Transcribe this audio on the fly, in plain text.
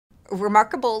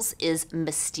Remarkables is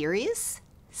mysterious,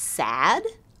 sad,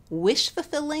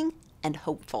 wish-fulfilling, and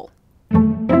hopeful. The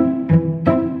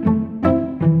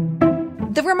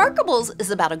Remarkables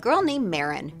is about a girl named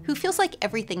Marin who feels like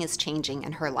everything is changing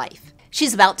in her life.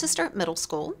 She's about to start middle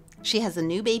school, she has a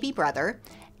new baby brother,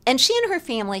 and she and her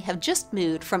family have just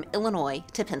moved from Illinois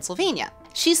to Pennsylvania.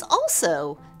 She's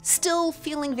also still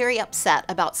feeling very upset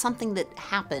about something that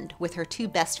happened with her two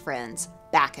best friends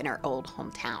back in her old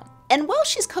hometown. And while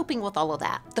she's coping with all of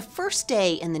that, the first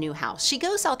day in the new house, she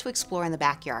goes out to explore in the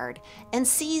backyard and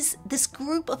sees this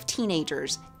group of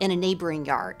teenagers in a neighboring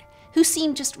yard who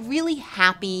seem just really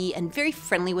happy and very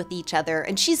friendly with each other,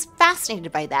 and she's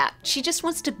fascinated by that. She just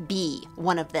wants to be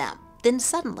one of them. Then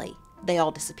suddenly, they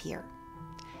all disappear.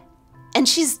 And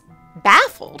she's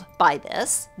baffled by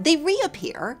this. They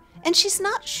reappear, and she's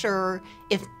not sure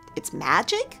if it's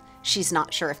magic. She's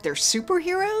not sure if they're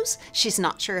superheroes. She's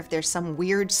not sure if there's some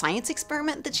weird science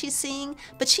experiment that she's seeing,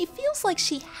 but she feels like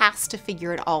she has to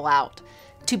figure it all out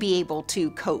to be able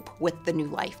to cope with the new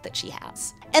life that she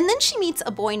has. And then she meets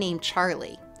a boy named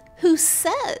Charlie, who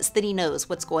says that he knows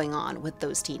what's going on with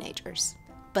those teenagers.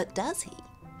 But does he?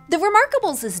 The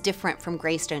Remarkables is different from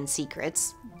Greystone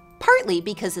Secrets, partly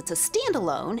because it's a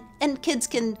standalone and kids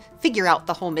can figure out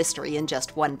the whole mystery in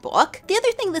just one book. The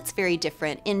other thing that's very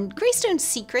different, in Greystone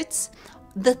Secrets,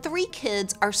 the three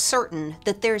kids are certain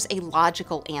that there's a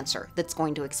logical answer that's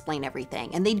going to explain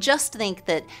everything, and they just think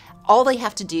that all they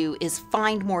have to do is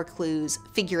find more clues,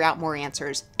 figure out more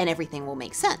answers, and everything will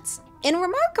make sense. In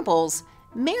Remarkables,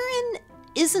 Marin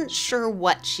isn't sure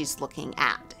what she's looking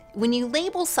at. When you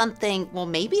label something, well,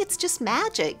 maybe it's just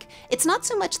magic, it's not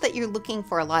so much that you're looking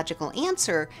for a logical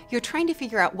answer, you're trying to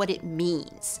figure out what it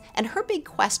means. And her big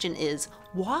question is,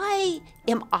 why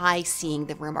am I seeing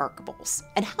the Remarkables?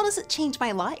 And how does it change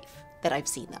my life that I've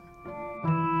seen them?